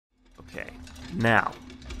Now.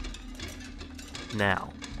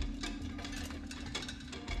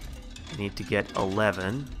 I need to get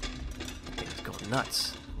 11. Okay, it's going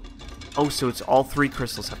nuts. Oh, so it's all 3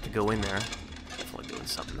 crystals have to go in there. Definitely doing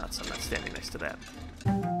something nuts. I'm not standing next to that.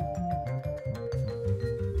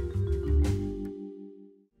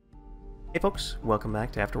 Hey folks, welcome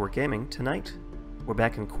back to Afterwork Gaming. Tonight, we're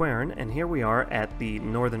back in Quern, and here we are at the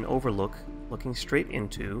Northern Overlook, looking straight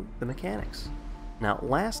into the mechanics. Now,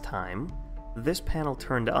 last time, this panel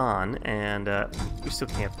turned on, and we still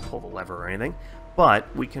can't pull the lever or anything,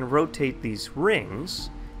 but we can rotate these rings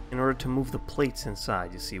in order to move the plates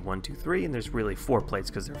inside. You see 1, 2, 3, and there's really 4 plates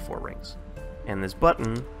because there are 4 rings. And this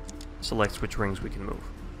button selects which rings we can move.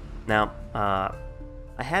 Now,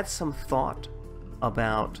 I had some thought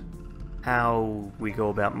about how we go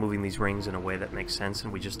about moving these rings in a way that makes sense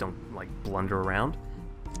and we just don't, like, blunder around.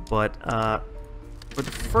 But, for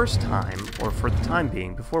the first time, or for the time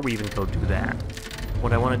being, before we even go do that,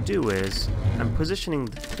 what I want to do is, I'm positioning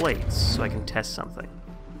the plates so I can test something.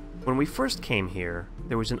 When we first came here,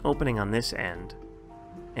 there was an opening on this end,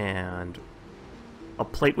 and a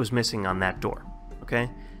plate was missing on that door, okay?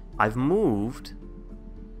 I've moved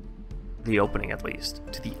the opening, at least,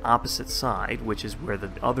 to the opposite side, which is where the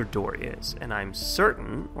other door is, and I'm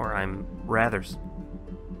certain, or I'm rather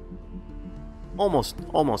almost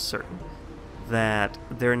certain, that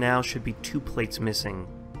there now should be 2 plates missing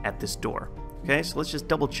at this door. Okay, so let's just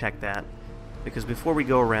double check that, because before we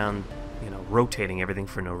go around, you know, rotating everything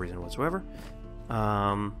for no reason whatsoever,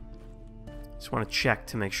 just want to check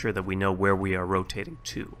to make sure that we know where we are rotating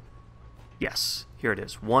to. Yes, here it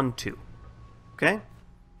is, 1, 2. Okay,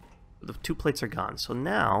 the 2 plates are gone. So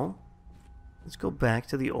now, let's go back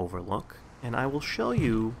to the Overlook, and I will show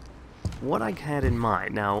you what I had in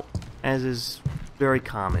mind. Now, as is very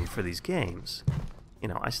common for these games, you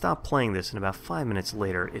know, I stopped playing this, and about 5 minutes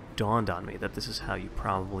later, it dawned on me that this is how you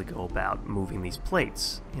probably go about moving these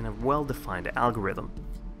plates in a well-defined algorithm.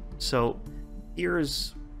 So,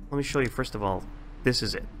 let me show you first of all, this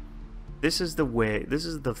is it. This is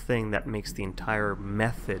the thing that makes the entire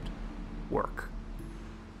method work.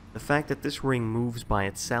 The fact that this ring moves by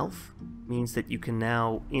itself means that you can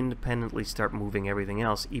now independently start moving everything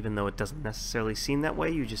else, even though it doesn't necessarily seem that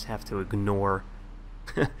way. You just have to ignore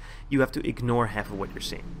half of what you're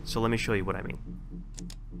seeing. So let me show you what I mean.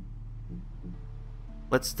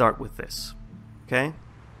 Let's start with this. Okay?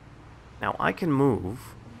 Now I can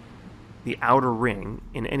move the outer ring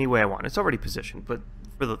in any way I want. It's already positioned, but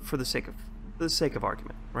for the sake of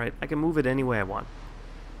argument, right? I can move it any way I want.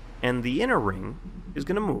 And the inner ring is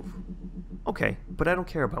going to move. Okay, but I don't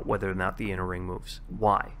care about whether or not the inner ring moves.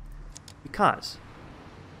 Why? Because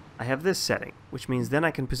I have this setting, which means then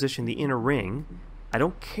I can position the inner ring. I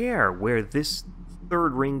don't care where this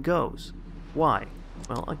third ring goes. Why?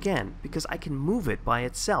 Well, again, because I can move it by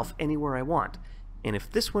itself anywhere I want. And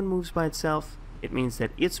if this one moves by itself, it means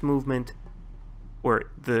that its movement,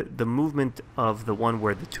 or the movement of the one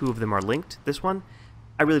where the 2 of them are linked, this one,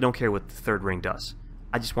 I really don't care what the third ring does.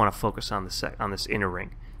 I just want to focus on this inner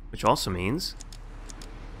ring, which also means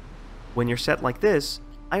when you're set like this,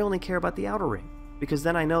 I only care about the outer ring, because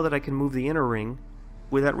then I know that I can move the inner ring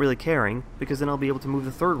without really caring, because then I'll be able to move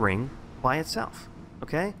the third ring by itself.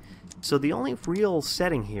 Okay? So the only real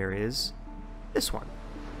setting here is this one.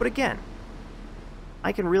 But again,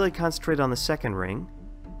 I can really concentrate on the second ring.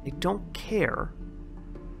 I don't care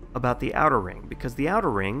about the outer ring, because the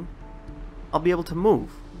outer ring I'll be able to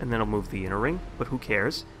move, and then I'll move the inner ring, but who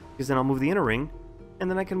cares? Because then I'll move the inner ring,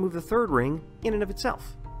 and then I can move the third ring in and of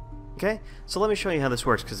itself. Okay? So let me show you how this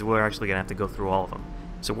works, because we're actually going to have to go through all of them.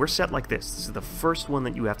 So we're set like this. This is the first one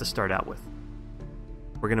that you have to start out with.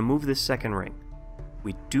 We're going to move this second ring.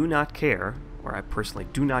 We do not care, or I personally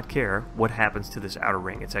do not care, what happens to this outer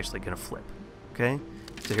ring. It's actually going to flip. Okay?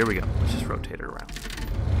 So here we go. Let's just rotate it around.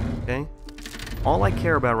 Okay? All I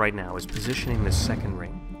care about right now is positioning this second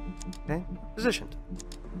ring. Okay? Positioned.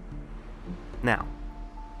 Now,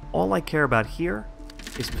 all I care about here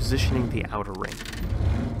is positioning the outer ring.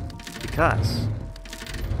 Because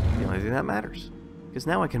the only thing that matters. Because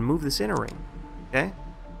now I can move this inner ring. Okay?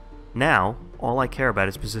 Now, all I care about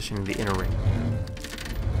is positioning the inner ring.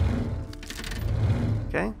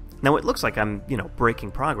 Okay? Now it looks like I'm, you know,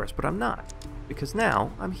 breaking progress, but I'm not. Because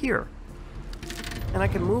now, I'm here. And I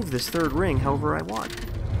can move this third ring however I want.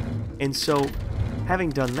 And so, having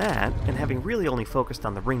done that, and having really only focused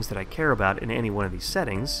on the rings that I care about in any one of these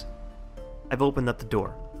settings, I've opened up the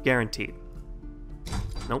door. Guaranteed.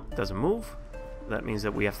 Nope, doesn't move. That means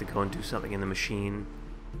that we have to go and do something in the machine,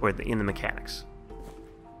 or in the mechanics.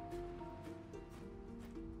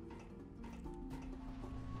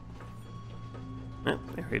 I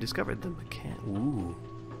already discovered the mechan. Ooh.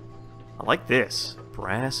 I like this.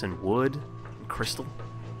 Brass and wood and crystal.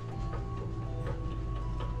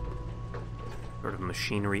 Sort of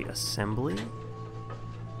machinery assembly.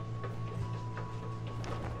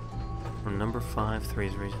 From number 5, 3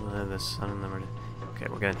 is reasonable. The sun and number. Okay,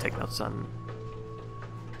 we're gonna take notes on.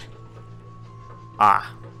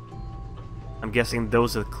 Ah. I'm guessing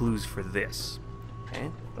those are the clues for this.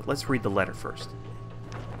 Okay, but let's read the letter first.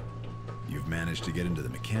 You've managed to get into the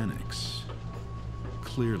mechanics.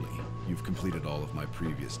 Clearly, you've completed all of my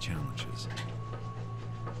previous challenges.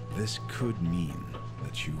 This could mean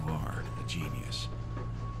that you are a genius,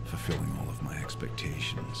 fulfilling all of my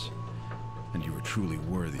expectations, and you are truly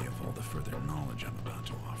worthy of all the further knowledge I'm about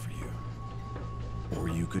to offer you. Or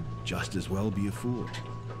you could just as well be a fool,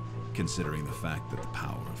 considering the fact that the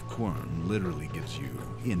power of Quern literally gives you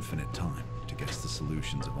infinite time to guess the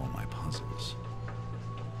solutions of all my puzzles.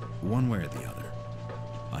 One way or the other,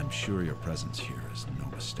 I'm sure your presence here is no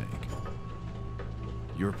mistake.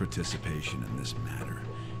 Your participation in this matter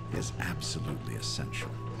is absolutely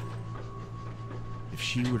essential. If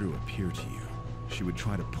she were to appear to you, she would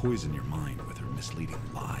try to poison your mind with her misleading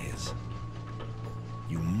lies.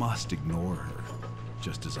 You must ignore her,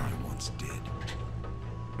 just as I once did.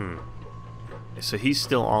 So he's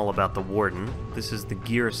still all about the Warden. This is the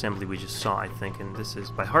gear assembly we just saw, I think, and this is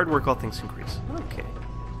by hard work all things increase. Okay.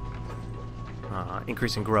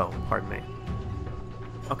 Increase and grow, pardon me.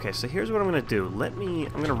 Okay, so here's what I'm going to do. I'm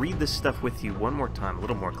going to read this stuff with you one more time, a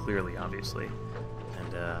little more clearly, obviously,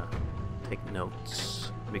 and take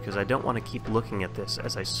notes, because I don't want to keep looking at this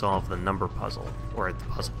as I solve the number puzzle, or the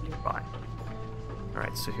puzzle nearby.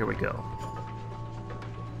 Alright, so here we go.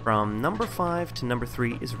 From number 5 to number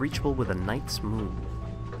 3 is reachable with a knight's move.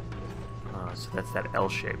 So that's that L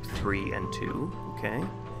shape, 3 and 2, okay?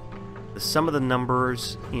 The sum of the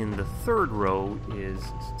numbers in the third row is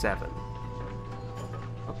 7.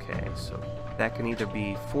 Okay, so that can either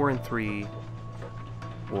be 4 and 3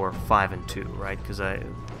 or 5 and 2, right? Because sorry,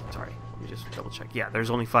 let me just double check. Yeah, there's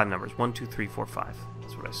only 5 numbers. 1, 2, 3, 4, 5.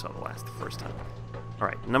 That's what I saw the first time.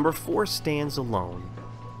 Alright, number 4 stands alone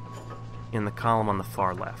in the column on the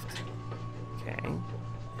far left. Okay.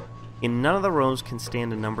 In none of the rows can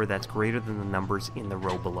stand a number that's greater than the numbers in the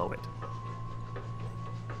row below it.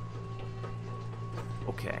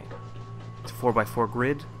 Okay. It's a 4x4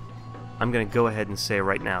 grid. I'm going to go ahead and say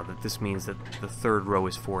right now that this means that the third row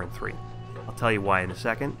is 4 and 3. I'll tell you why in a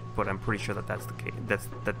second, but I'm pretty sure that that's the case. That's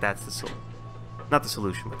the solution. Not the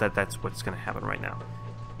solution, but that's what's going to happen right now.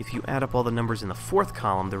 If you add up all the numbers in the fourth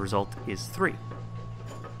column, the result is 3.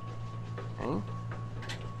 Okay.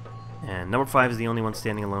 And number 5 is the only one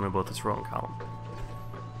standing alone in both its row and column.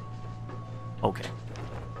 Okay.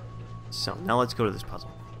 So, now let's go to this puzzle.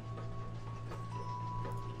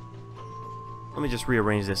 Let me just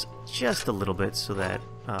rearrange this just a little bit so that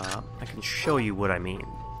I can show you what I mean.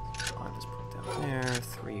 5 is put down there,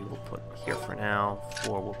 3 we'll put here for now,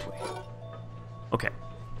 4 we'll put here. Okay.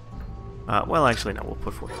 Well, actually, no, we'll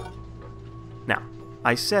put 4 here. Now,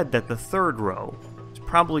 I said that the third row is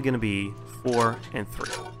probably going to be 4 and 3.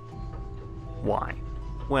 Why?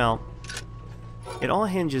 Well, it all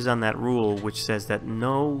hinges on that rule which says that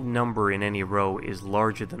no number in any row is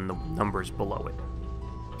larger than the numbers below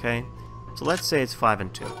it. Okay? So let's say it's 5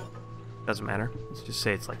 and 2. Doesn't matter. Let's just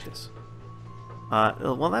say it's like this.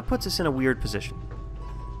 Well, that puts us in a weird position.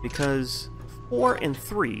 Because 4 and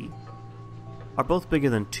 3 are both bigger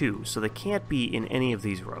than 2, so they can't be in any of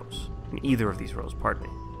these rows. In either of these rows, pardon me.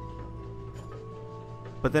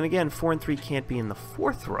 But then again, 4 and 3 can't be in the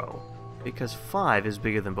fourth row, because 5 is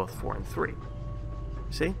bigger than both 4 and 3.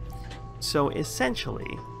 See? So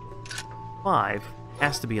essentially, 5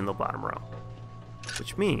 has to be in the bottom row.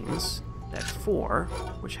 Which means that 4,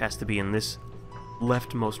 which has to be in this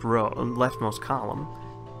leftmost column,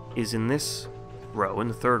 is in this row, in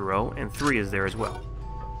the third row, and 3 is there as well.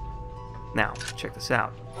 Now, check this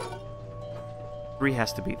out. 3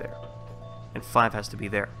 has to be there, and 5 has to be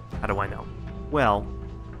there. How do I know? Well,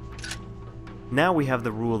 now we have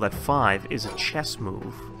the rule that 5 is a chess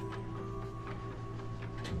move.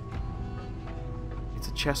 It's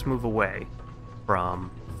a chess move away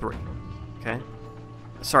from 3. Okay?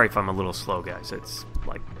 Sorry if I'm a little slow, guys. It's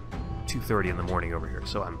like 2:30 in the morning over here,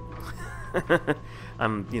 so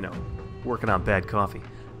I'm you know, working on bad coffee.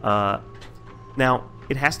 Now,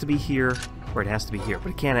 it has to be here, or it has to be here,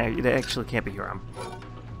 but it actually can't be here. I'm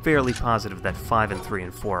fairly positive that 5 and 3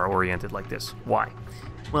 and 4 are oriented like this. Why?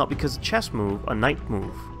 Well, because a chess move, a knight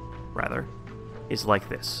move, rather, is like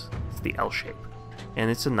this. It's the L shape.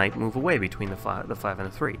 And it's a knight move away between the 5 and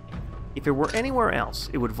the 3. If it were anywhere else,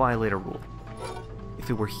 it would violate a rule. If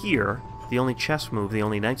it were here, the only chess move, the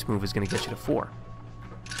only knight's move is going to get you to 4.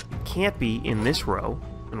 It can't be in this row,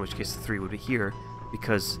 in which case the 3 would be here,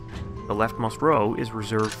 because the leftmost row is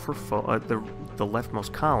reserved for the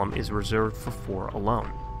leftmost column is reserved for 4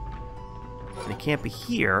 alone. And it can't be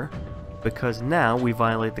here, because now we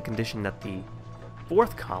violate the condition that the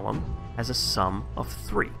 4th column has a sum of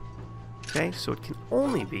 3. Okay, so it can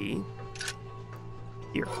only be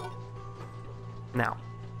here. Now,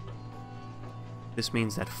 this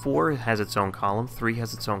means that 4 has its own column, 3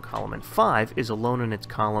 has its own column, and 5 is alone in its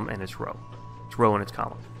column and its row. Its row and its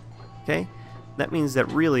column. Okay? That means that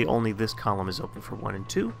really only this column is open for 1 and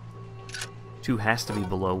 2. 2 has to be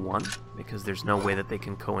below 1, because there's no way that they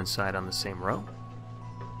can coincide on the same row.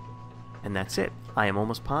 And that's it. I am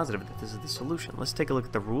almost positive that this is the solution. Let's take a look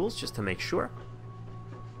at the rules just to make sure.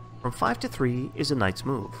 From 5 to 3 is a knight's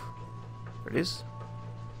move. There it is.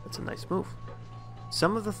 That's a nice move.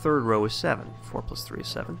 Sum of the 3rd row is 7. 4 plus 3 is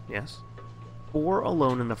 7, yes. 4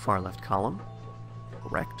 alone in the far left column.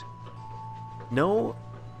 Correct. No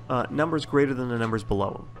numbers greater than the numbers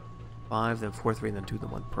below them. 5, then 4, 3, then 2,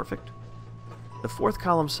 then 1. Perfect. The 4th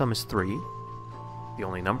column sum is 3. The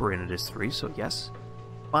only number in it is 3, so yes.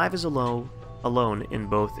 5 is alone in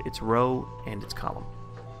both its row and its column.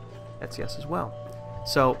 That's yes as well.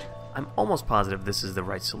 So, I'm almost positive this is the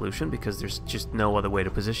right solution because there's just no other way to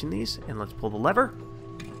position these. And let's pull the lever.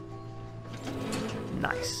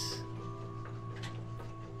 Nice.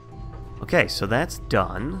 Okay, so that's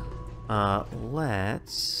done.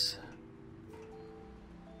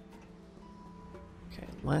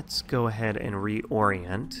 Let's go ahead and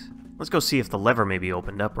reorient. Let's go see if the lever may be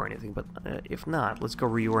opened up or anything, but if not, let's go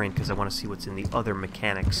reorient because I want to see what's in the other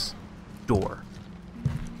mechanics door.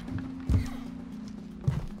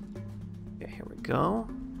 Okay, here we go.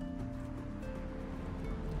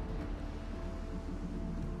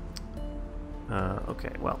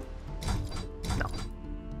 Okay, well, no.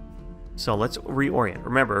 So let's reorient.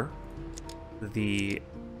 Remember, the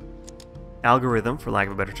algorithm, for lack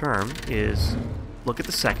of a better term, is look at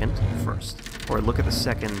the second first, or look at the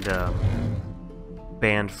second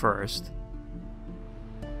band first.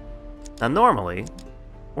 Now normally,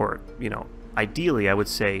 or, you know, ideally I would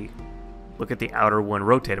say look at the outer one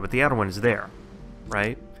rotated, but the outer one is there,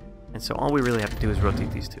 right? And so all we really have to do is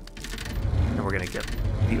rotate these two. And we're going to get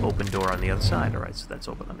the open door on the other side. Alright, so that's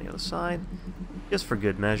open on the other side. Just for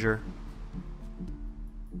good measure.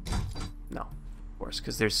 No, of course,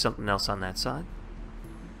 because there's something else on that side.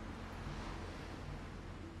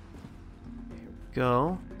 Here we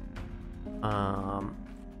go.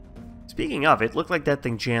 Speaking of, it looked like that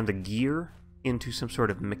thing jammed a gear into some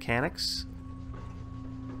sort of mechanics.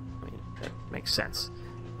 I mean, that makes sense.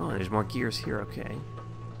 Oh, there's more gears here, okay.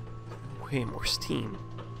 Way more steam.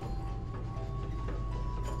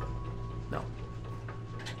 No.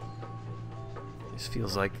 This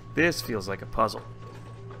feels like a puzzle.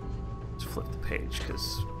 Let's flip the page,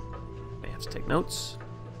 because I may have to take notes.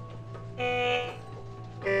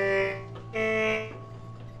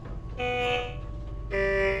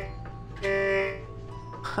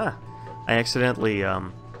 Huh. I accidentally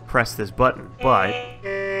pressed this button, but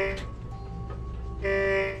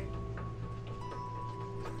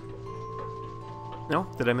no?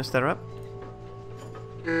 Did I mess that up?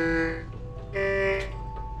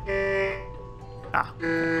 Ah,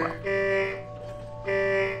 okay, well.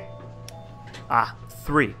 Ah,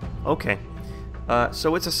 3. Okay.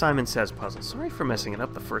 So it's a Simon Says puzzle. Sorry for messing it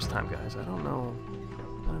up the first time, guys. I don't know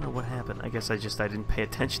what happened. I guess I didn't pay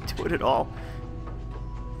attention to it at all.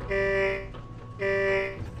 Okay.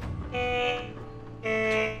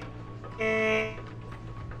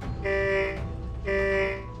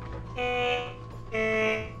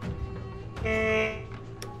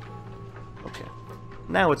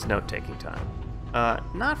 Now it's note-taking time.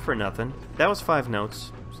 Not for nothing. That was 5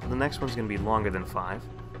 notes. So the next one's going to be longer than 5.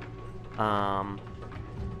 I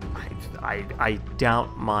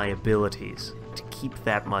doubt my abilities to keep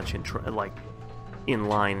that much in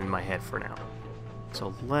line in my head for now. So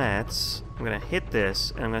I'm going to hit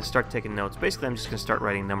this, and I'm going to start taking notes. Basically, I'm just going to start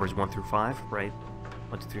writing numbers 1 through 5, right?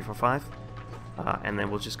 1, 2, 3, 4, 5. And then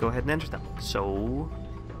we'll just go ahead and enter them. So,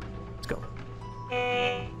 let's go.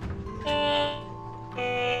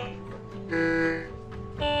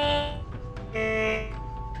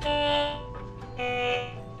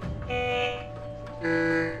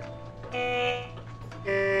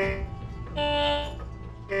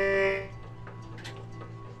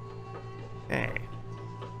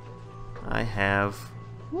 I have,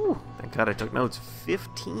 thank God I took notes,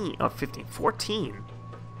 14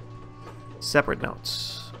 separate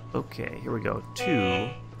notes. Okay, here we go. 2,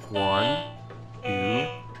 1, 2,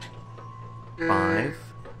 5,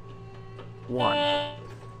 1.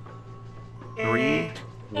 3,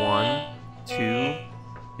 1, 2,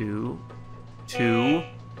 2, 2,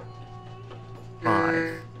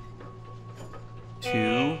 5,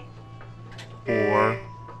 2, 4,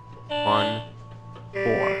 1,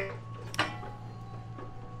 4.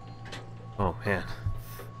 Oh man.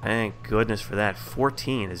 Thank goodness for that.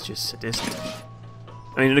 14 is just sadistic.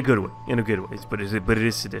 I mean, in a good way. In a good way. But it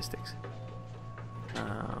is sadistic.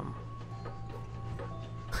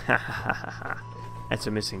 That's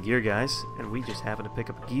a missing gear, guys. And we just happen to pick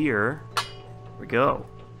up gear. Here we go.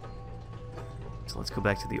 So let's go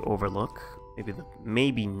back to the overlook.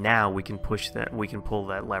 Maybe now we can push that. We can pull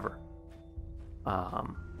that lever. Okay.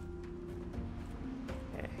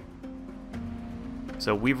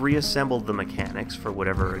 So we've reassembled the mechanics for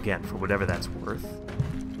whatever, again, for whatever that's worth.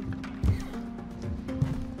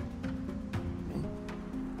 Okay.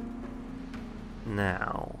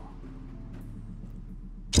 Now.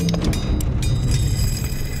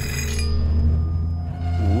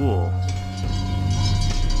 Cool.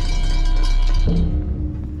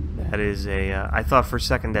 That is a, I thought for a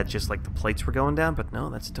second that just like the plates were going down, but no,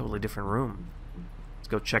 that's a totally different room. Let's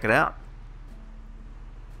go check it out.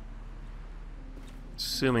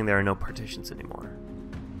 Assuming there are no partitions anymore.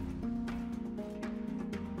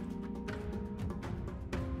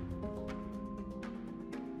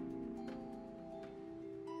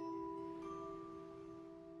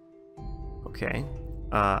 Okay.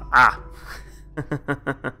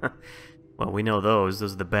 Well, we know those.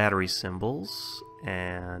 Those are the battery symbols.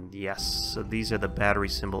 And yes, so these are the battery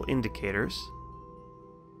symbol indicators.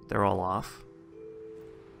 They're all off.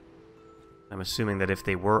 I'm assuming that if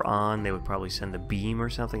they were on, they would probably send a beam or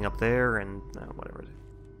something up there, and whatever.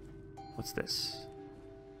 What's this?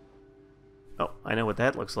 Oh, I know what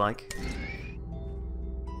that looks like.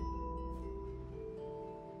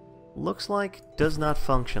 Looks like, does not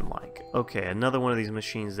function like. Okay, another one of these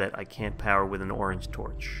machines that I can't power with an orange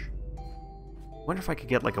torch. Wonder if I could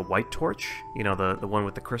get like a white torch? You know, the one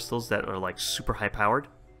with the crystals that are like super high powered?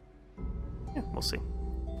 Yeah, we'll see.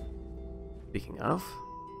 Speaking of...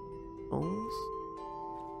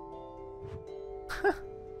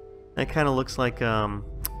 That kind of looks like a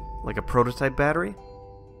prototype battery.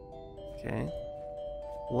 Okay.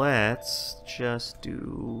 Let's just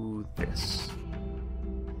do this.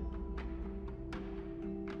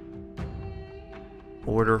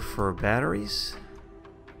 Order for batteries.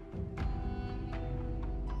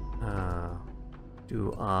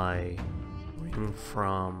 Do I bring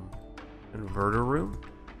from inverter room?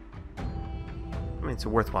 I mean, it's a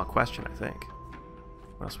worthwhile question, I think.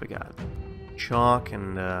 What else we got? Chalk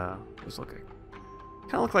and those look like,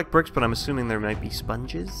 kind of look like bricks, but I'm assuming there might be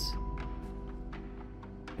sponges.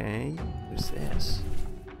 Okay, what's this?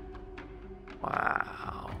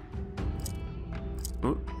 Wow.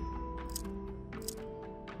 Ooh.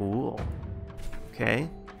 Cool. Okay.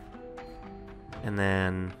 And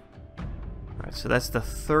then... Alright, so that's the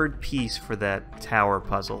third piece for that tower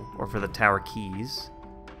puzzle, or for the tower keys.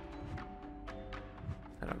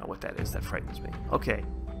 I don't know what that is, that frightens me. Okay.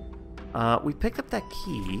 We picked up that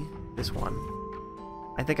key, this one.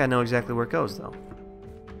 I think I know exactly where it goes, though.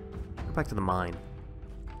 Go back to the mine.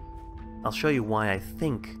 I'll show you why I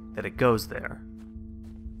think that it goes there.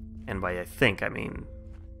 And by I think, I mean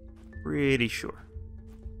pretty sure.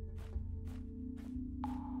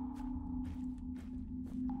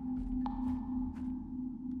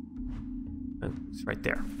 It's right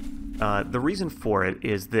there. The reason for it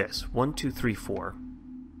is this. 1, 2, 3, 4.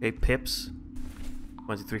 Okay, pips.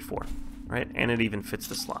 1, 2, 3, 4. Right? And it even fits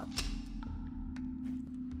the slot.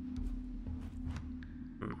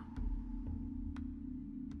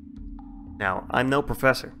 Now, I'm no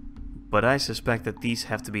professor, but I suspect that these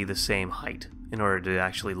have to be the same height in order to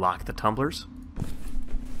actually lock the tumblers.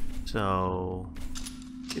 So...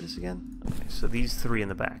 see this again? Okay, so these three in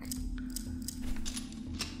the back.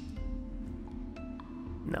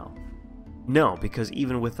 No. No, because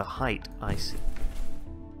even with the height, I see.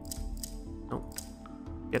 Oh.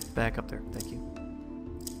 Get back up there. Thank you.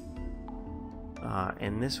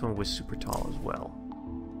 And this one was super tall as well.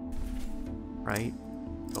 Right?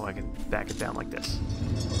 So I can back it down like this.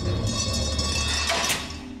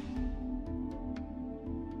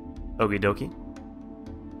 Okie dokie.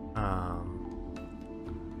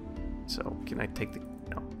 So, can I take the...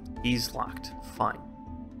 no. He's locked. Fine.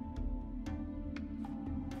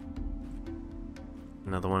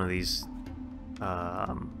 Another one of these...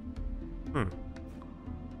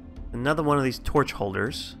 Another one of these torch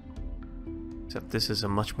holders. Except this is a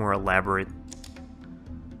much more elaborate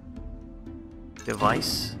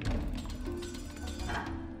device.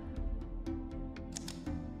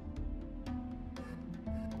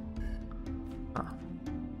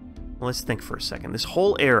 Well, let's think for a second. This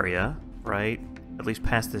whole area, right, at least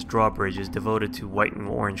past this drawbridge, is devoted to white and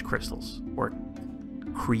orange crystals, or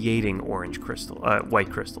creating white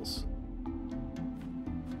crystals.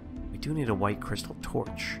 We do need a white crystal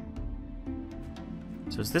torch.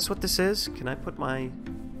 So is this what this is? Can I put my...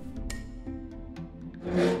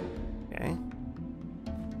 Okay.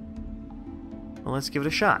 Well, let's give it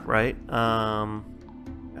a shot, right? Got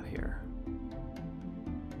here.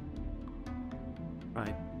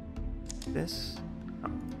 Right. This?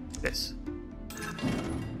 Oh, this.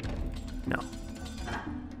 No.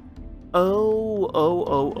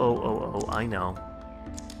 Oh, I know.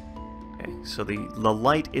 Okay, so the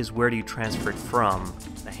light is where do you transfer it from.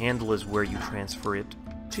 The handle is where you transfer it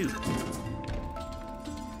to.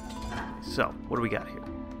 So, what do we got here?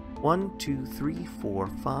 1, 2, 3, 4,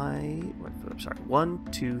 5... I'm sorry. 1,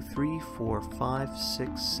 2, 3, 4, 5,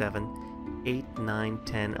 6, 7, 8, 9,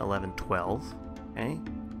 10, 11, 12. Okay.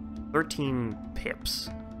 13 pips.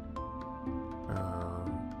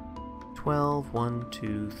 12, 1,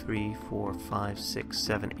 2, 3, 4, 5, 6,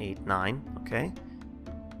 7, 8, 9. Okay.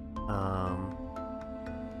 1,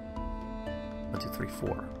 2, 3,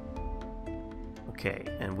 4. Okay,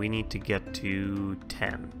 and we need to get to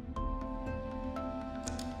 10.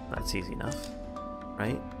 That's easy enough,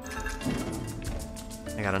 right?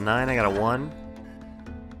 I got a 9, I got a 1.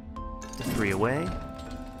 Put the 3 away.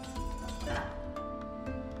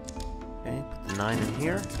 Okay, put the 9 in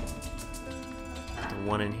here. Put the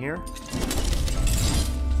 1 in here.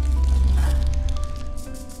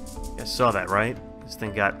 You guys saw that, right? This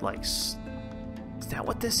thing got, like... Is that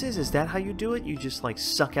what this is? Is that how you do it? You just, like,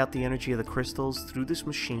 suck out the energy of the crystals through this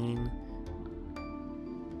machine.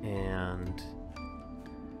 And...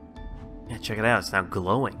 yeah, check it out. It's now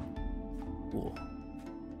glowing. Cool.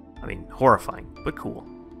 I mean, horrifying, but cool.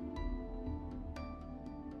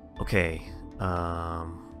 Okay.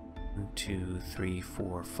 1, 2, 3,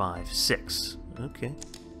 4, 5, 6. Okay.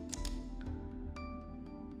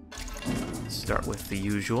 Let's start with the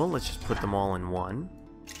usual. Let's just put them all in one.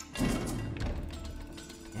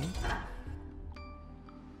 Okay.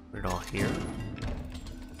 Put it all here.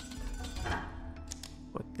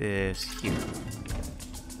 Put this here.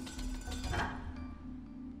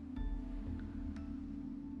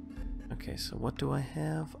 Okay, so what do I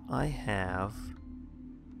have? I have...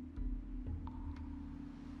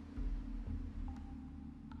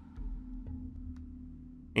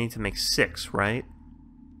 I need to make 6, right?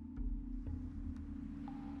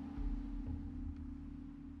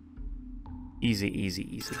 Easy, easy,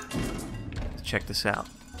 easy. Let's check this out.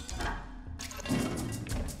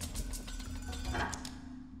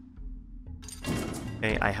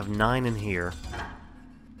 Okay, I have 9 in here.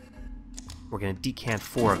 We're going to decant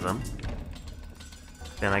 4 of them.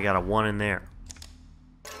 Then I got a 1 in there.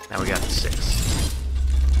 Now we got 6.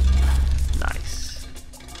 Nice.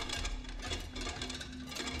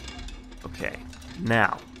 Okay,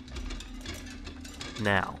 now.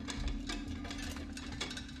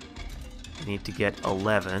 I need to get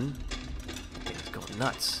 11. Okay, it's going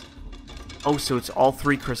nuts. Oh, so it's all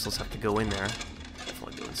 3 crystals have to go in there.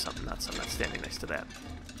 Definitely doing something nuts. I'm not standing next to that.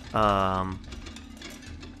 Now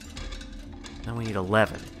we need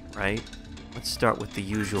 11, right? Let's start with the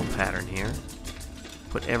usual pattern here.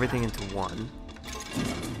 Put everything into 1.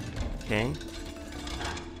 Okay.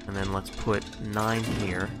 And then let's put 9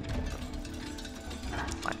 here.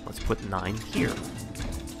 Right, let's put 9 here.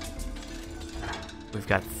 We've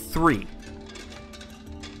got 3.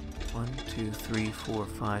 1, 2, 3, 4,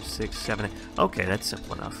 5, 6, 7, 8. Okay, that's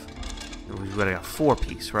simple enough. And we've got a 4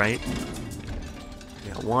 piece, right?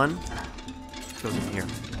 We got 1. Goes in here.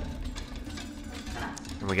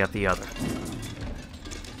 And we got the other.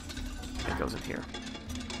 That goes in here.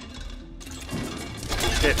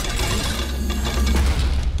 It.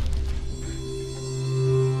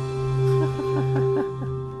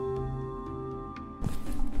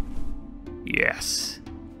 Yes.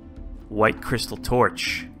 White crystal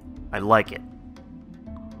torch. I like it.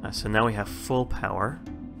 So now we have full power.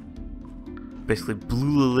 Basically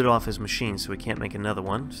blew the lid off his machine so we can't make another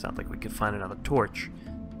one. It's not like we could find another torch.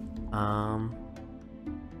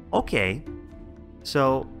 Okay.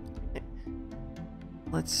 So,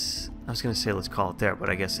 let's... I was going to say let's call it there, but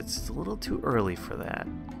I guess it's a little too early for that.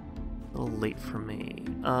 A little late for me.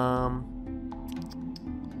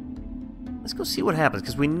 Let's go see what happens,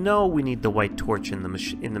 because we know we need the white torch in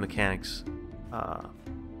the mechanics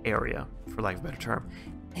area, for lack of a better term.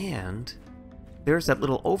 And there's that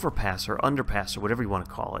little overpass or underpass or whatever you want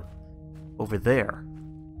to call it over there.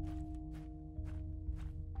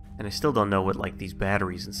 And I still don't know what, like, these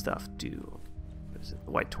batteries and stuff do. What is it?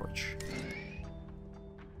 The white torch.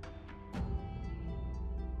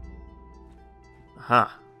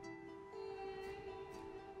 Aha.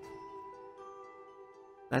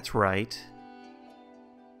 That's right.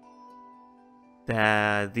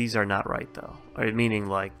 These are not right, though. Meaning,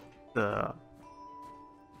 like,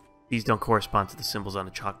 these don't correspond to the symbols on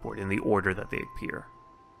the chalkboard in the order that they appear.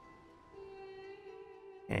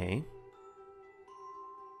 Okay.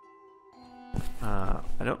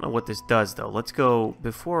 I don't know what this does, though. Let's go,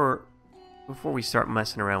 before we start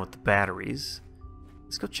messing around with the batteries,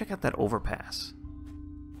 let's go check out that overpass.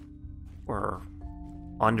 Or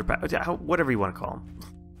underpass, whatever you want to call them.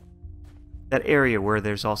 That area where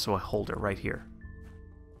there's also a holder right here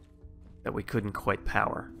that we couldn't quite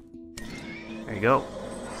power. There you go.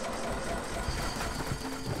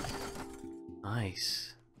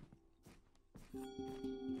 Nice.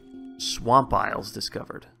 Swamp Isles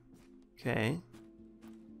discovered. Okay.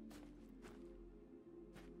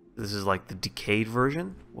 This is like the decayed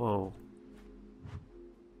version? Whoa.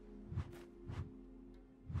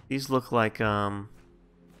 These look like, that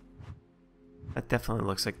definitely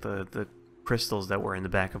looks like the crystals that were in the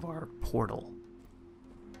back of our portal.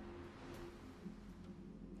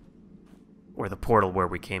 Or the portal where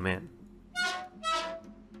we came in.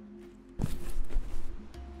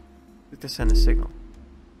 To send a signal.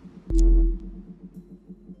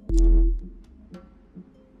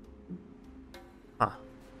 Huh.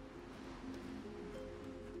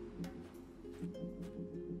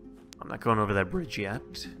 I'm not going over that bridge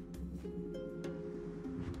yet.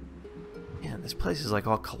 Man, this place is like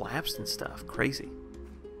all collapsed and stuff. Crazy.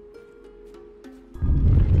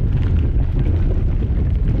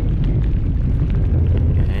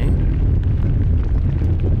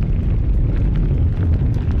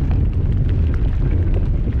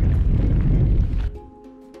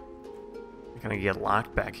 Get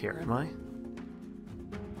locked back here, am I?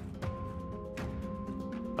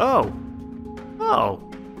 Oh!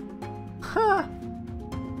 Oh! Huh!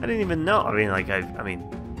 I didn't even know. I mean, like, I mean,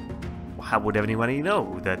 how would anybody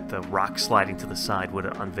know that the rock sliding to the side would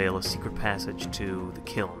unveil a secret passage to the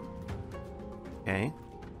kiln? Okay.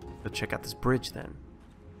 Let's check out this bridge, then.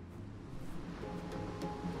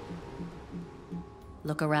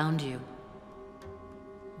 Look around you.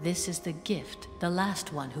 This is the gift the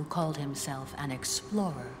last one who called himself an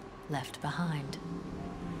explorer left behind.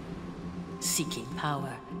 Seeking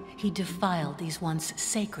power, he defiled these once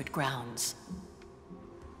sacred grounds.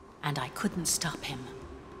 And I couldn't stop him.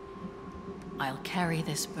 I'll carry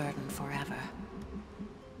this burden forever.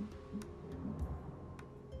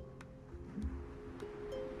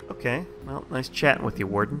 Okay, well, nice chatting with you,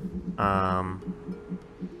 Warden.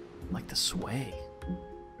 Like the sway.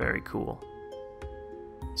 Very cool.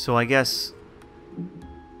 So I guess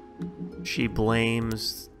she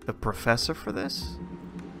blames the professor for this?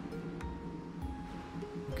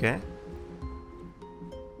 Okay.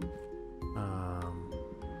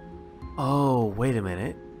 Oh, wait a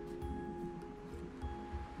minute.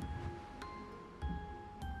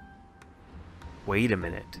 Wait a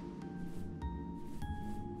minute.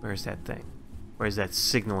 Where's that thing? Where's that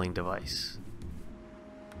signaling device?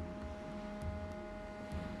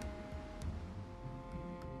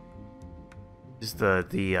 Is what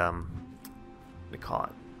do you call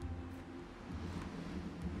it?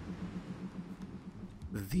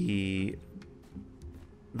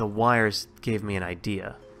 The wires gave me an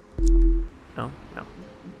idea. No, no.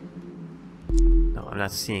 No, I'm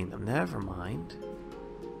not seeing them. Never mind.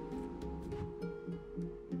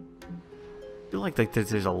 I feel like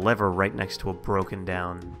there's a lever right next to a broken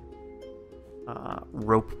down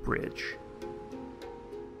rope bridge.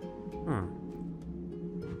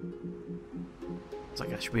 It's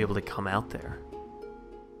like I should be able to come out there.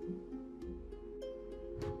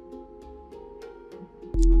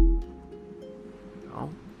 Oh.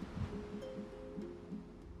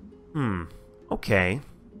 Okay.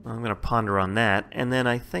 I'm going to ponder on that, and then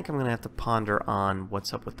I think I'm going to have to ponder on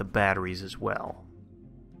what's up with the batteries as well.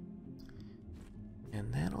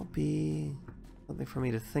 And that'll be something for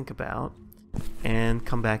me to think about and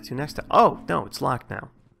come back to next time. Oh, no, it's locked now.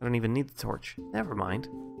 I don't even need the torch. Never mind.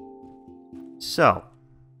 So,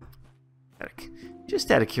 just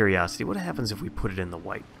out of curiosity, what happens if we put it in the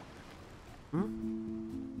white?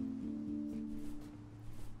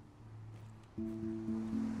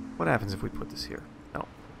 What happens if we put this here? Oh.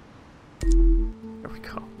 There we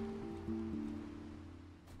go.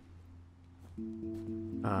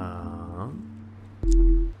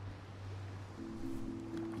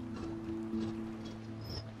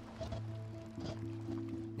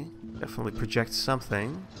 Definitely projects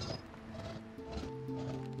something.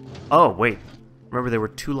 Oh, wait. Remember there were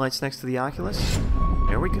two lights next to the Oculus?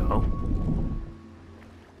 There we go.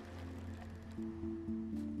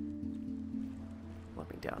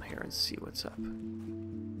 down here and see what's up.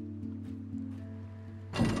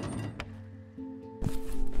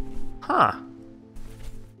 Huh.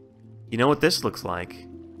 You know what this looks like?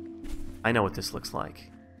 I know what this looks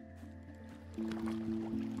like.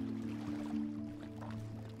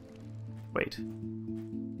 Wait.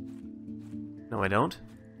 No, I don't?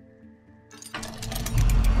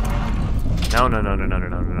 No, no, no, no, no, no,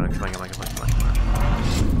 no, no, no. Come on, come on, come on, come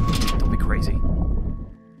on. Don't be crazy.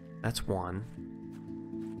 That's one.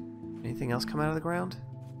 Anything else come out of the ground?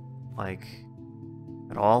 Like,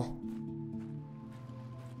 at all?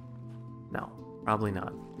 No, probably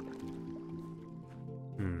not.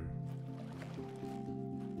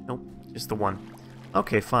 Nope, just the one.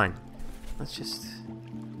 Okay, fine. Let's just...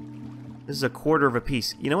 This is a quarter of a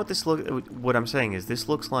piece. You know what this what I'm saying is this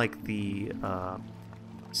looks like the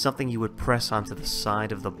something you would press onto the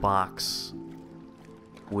side of the box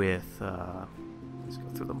with let's go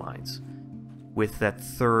through the mines, with that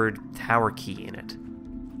third tower key in it.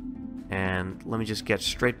 And let me just get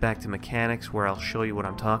straight back to mechanics where I'll show you what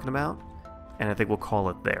I'm talking about, and I think we'll call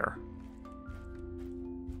it there.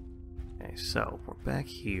 Okay, so we're back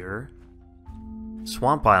here.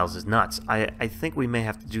 Swamp Isles is nuts. I think we may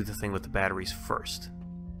have to do the thing with the batteries first,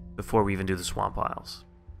 before we even do the Swamp Isles.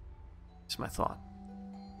 That's my thought.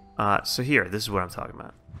 So here, this is what I'm talking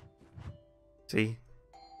about. See?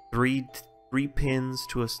 Three pins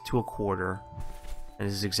to a quarter, and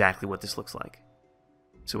this is exactly what this looks like.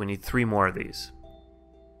 So we need 3 more of these.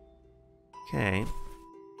 Okay.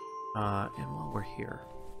 And while we're here,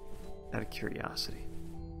 out of curiosity.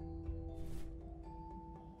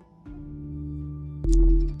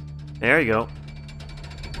 There you go.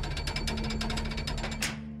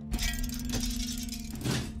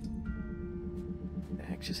 What the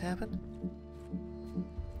heck just happened?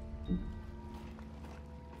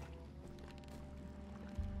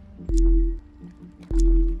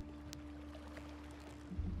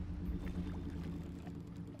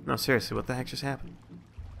 No, seriously, what the heck just happened?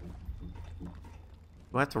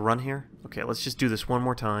 Do I have to run here? Okay, let's just do this one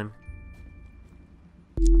more time.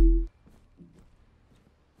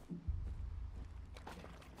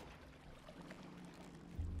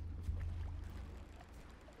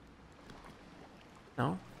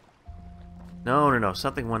 No? No, no, no.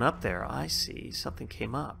 Something went up there. I see. Something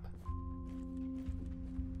came up.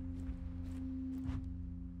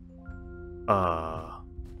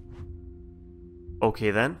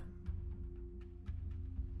 Okay then.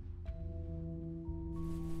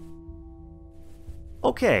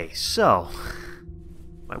 Okay, so...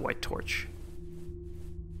 My white torch.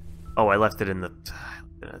 Oh, I left it in the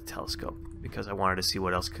telescope because I wanted to see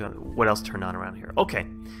what else turned on around here. Okay,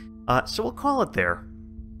 so we'll call it there.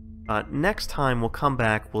 Next time we'll come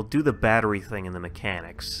back, we'll do the battery thing in the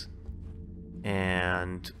mechanics,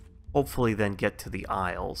 and hopefully then get to the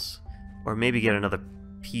aisles, or maybe get another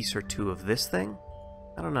piece or 2 of this thing.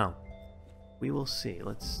 I don't know. We will see.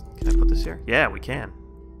 Can I put this here? Yeah, we can.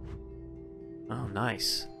 Oh,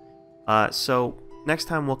 nice. So next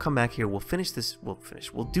time we'll come back here, we'll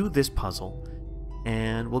do this puzzle,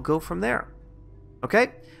 and we'll go from there.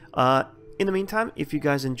 Okay? In the meantime, if you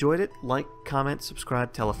guys enjoyed it, like, comment,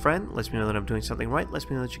 subscribe, tell a friend. Lets me know that I'm doing something right. Lets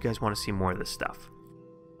me know that you guys want to see more of this stuff.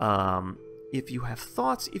 If you have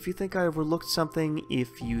thoughts, if you think I overlooked something,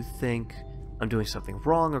 if you think I'm doing something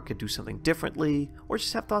wrong or could do something differently, or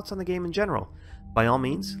just have thoughts on the game in general, by all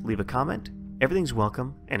means, leave a comment. Everything's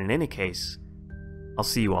welcome, and in any case, I'll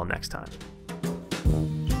see you all next time.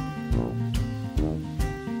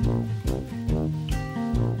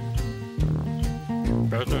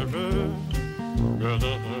 Better